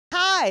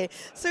Hi,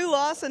 Sue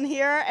Lawson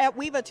here at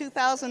WEVA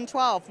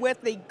 2012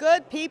 with the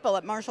good people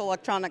at Marshall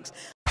Electronics.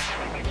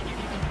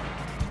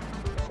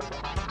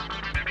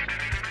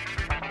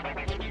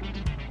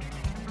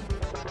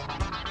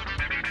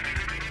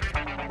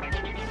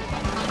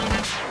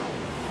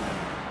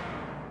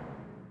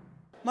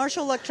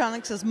 Marshall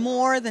Electronics is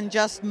more than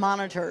just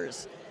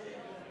monitors.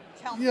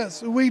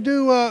 Yes, we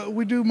do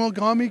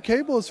Mogami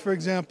cables, for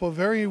example,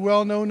 very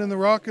well known in the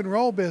rock and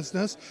roll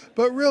business.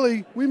 But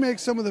really, we make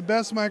some of the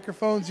best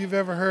microphones you've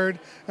ever heard,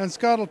 and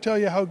Scott will tell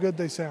you how good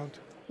they sound.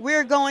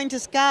 We're going to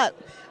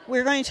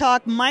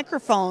talk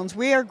microphones.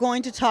 We are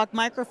going to talk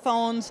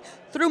microphones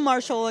through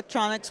Marshall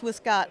Electronics with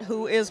Scott,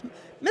 who is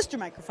Mr.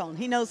 Microphone.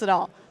 He knows it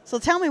all. So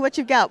tell me what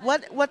you've got.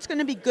 What's going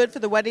to be good for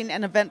the wedding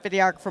and event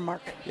videographer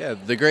market? Yeah,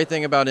 the great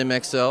thing about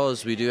MXL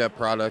is we do have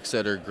products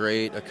that are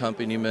great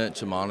accompaniment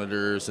to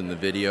monitors and the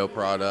video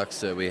products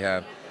that we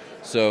have.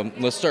 So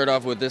let's start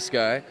off with this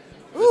guy.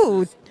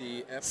 Ooh,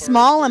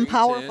 small and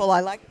powerful. I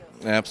like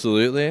this.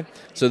 Absolutely.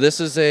 So this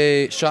is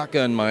a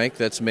shotgun mic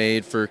that's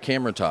made for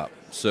camera top.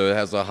 So it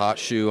has a hot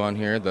shoe on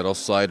here that'll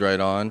slide right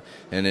on,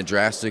 and it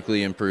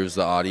drastically improves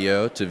the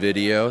audio to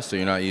video, so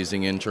you're not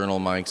using internal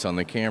mics on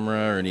the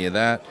camera or any of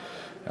that.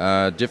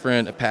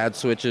 Different pad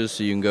switches,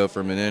 so you can go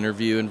from an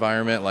interview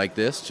environment like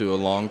this to a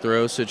long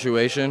throw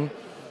situation.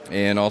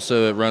 And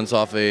also it runs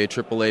off a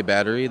AAA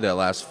battery that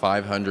lasts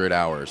 500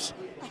 hours.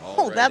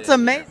 Oh, that's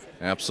amazing.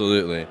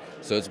 Absolutely.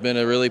 So it's been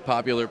a really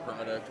popular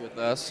product with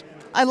us.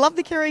 I love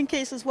the carrying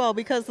case as well,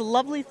 because the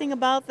lovely thing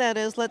about that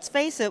is, let's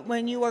face it,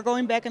 when you are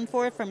going back and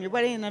forth from your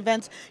wedding and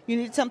events, you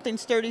need something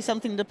sturdy,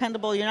 something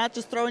dependable. You're not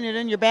just throwing it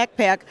in your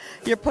backpack.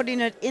 You're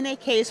putting it in a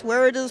case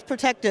where it is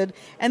protected,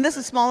 and this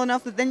is small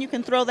enough that then you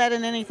can throw that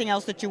in anything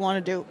else that you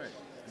want to do. Right.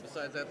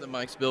 Besides that, the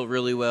mic's built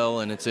really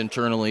well, and it's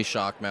internally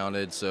shock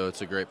mounted, so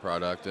it's a great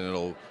product, and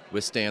it'll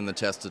withstand the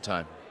test of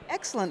time.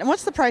 Excellent. And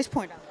what's the price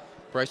point on it?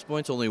 Price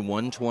point's only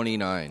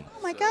 $129.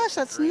 Oh my gosh,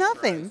 that's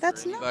nothing.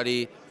 That's nothing.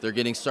 Anybody, if they're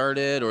getting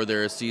started or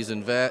they're a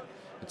seasoned vet,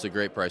 it's a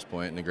great price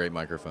point and a great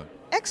microphone.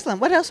 Excellent.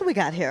 What else have we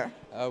got here?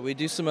 We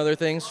do some other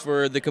things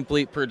for the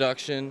complete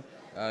production.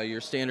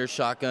 Your standard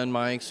shotgun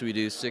mics, we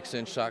do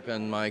 6-inch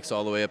shotgun mics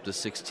all the way up to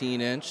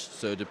 16-inch.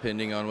 So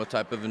depending on what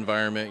type of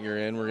environment you're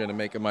in, we're going to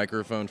make a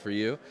microphone for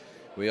you.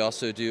 We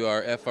also do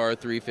our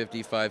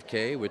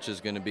FR355K, which is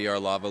going to be our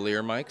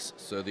lavalier mics.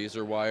 So these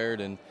are wired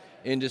and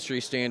industry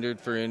standard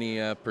for any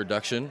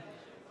production.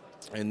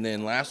 And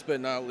then last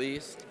but not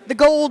least, the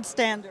gold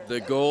standard. The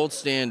gold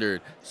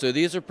standard. So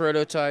these are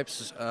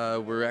prototypes.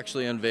 We're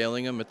actually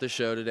unveiling them at the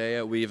show today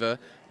at WEVA.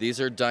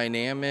 These are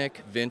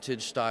dynamic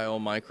vintage style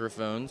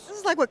microphones. This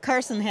is like what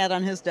Carson had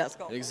on his desk.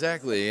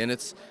 Exactly, and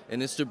it's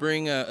to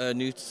bring a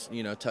new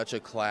touch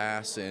of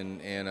class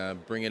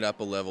and bring it up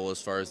a level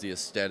as far as the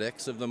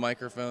aesthetics of the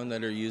microphone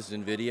that are used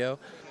in video.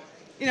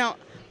 You know,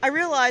 I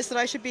realize that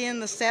I should be in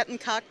the satin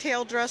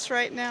cocktail dress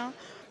right now.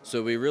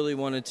 So we really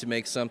wanted to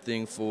make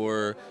something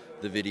for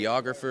the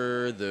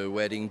videographer, the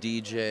wedding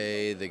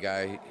DJ, the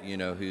guy,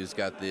 who's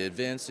got the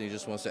events and he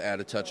just wants to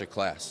add a touch of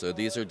class. So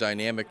these are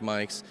dynamic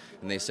mics,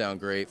 and they sound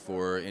great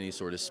for any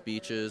sort of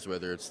speeches,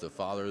 whether it's the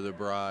father of the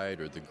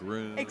bride or the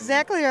groom.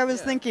 Exactly, I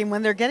was thinking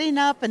when they're getting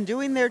up and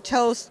doing their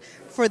toast,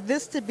 for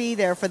this to be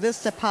there, for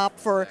this to pop,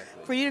 for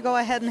you to go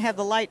ahead and have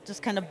the light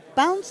just kind of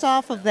bounce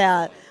off of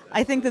that.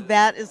 I think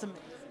that is amazing.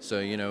 So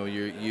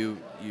you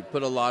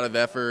put a lot of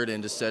effort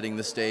into setting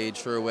the stage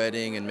for a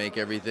wedding and make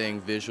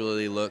everything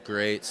visually look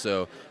great.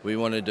 So we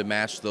wanted to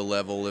match the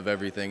level of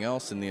everything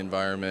else in the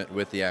environment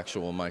with the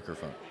actual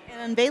microphone. And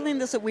unveiling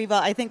this at WEVA,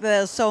 I think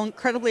that is so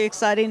incredibly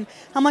exciting.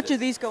 How much are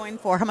these going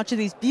for? How much are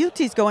these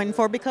beauties going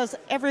for? Because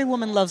every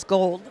woman loves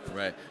gold.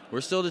 Right. We're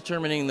still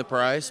determining the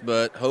price,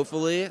 but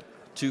hopefully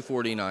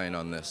 $249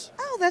 on this.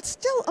 Oh, that's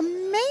still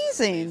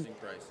amazing.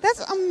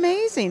 That's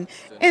amazing.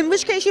 In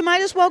which case, you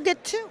might as well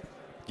get two.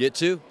 Get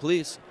two,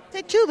 please.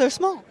 Take two, they're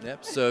small.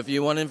 Yep, so if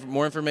you want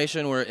more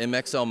information, we're at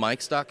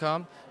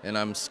mxlmics.com, and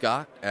I'm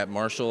Scott at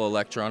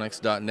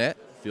marshallelectronics.net.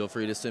 Feel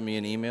free to send me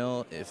an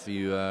email if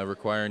you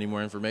require any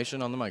more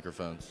information on the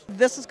microphones.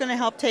 This is going to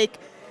help take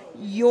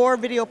your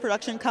video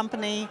production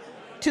company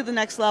to the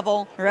next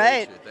level,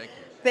 right? Thank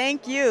you.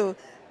 Thank you.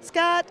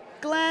 Scott,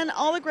 Glenn,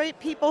 all the great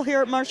people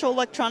here at Marshall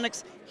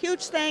Electronics,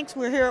 huge thanks.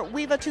 We're here at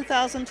WEVA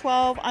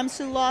 2012. I'm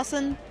Sue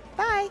Lawson.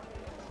 Bye.